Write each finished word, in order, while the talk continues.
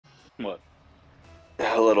What?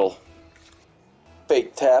 A little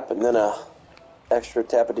fake tap and then a extra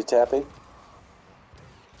tappity tapping.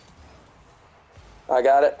 I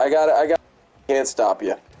got it. Can't stop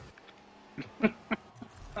you.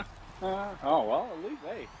 Oh, well, at least,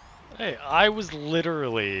 hey. Hey, I was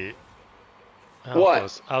literally... What?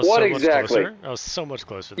 Close. I was What so exactly? Much closer. I was so much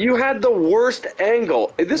closer than You had the worst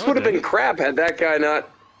angle. This No, would have I been didn't. crap had that guy not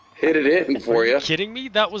hit it in for Are you you. kidding me?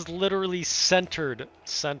 That was literally centered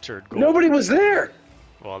goal. Nobody was there.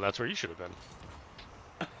 Well, that's where you should have been.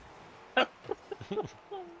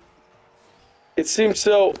 It seems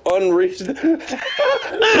so unreasonable. Tell me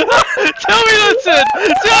that's it!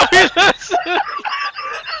 Tell me that's it!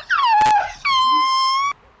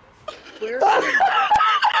 Where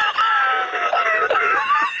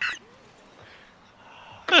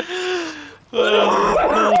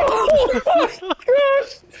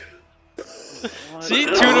See?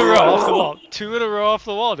 2 in a row off the wall. 2 in a row off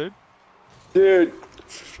the wall, dude. Dude,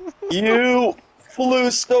 you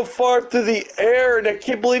flew so far through the air and I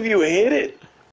can't believe you hit it.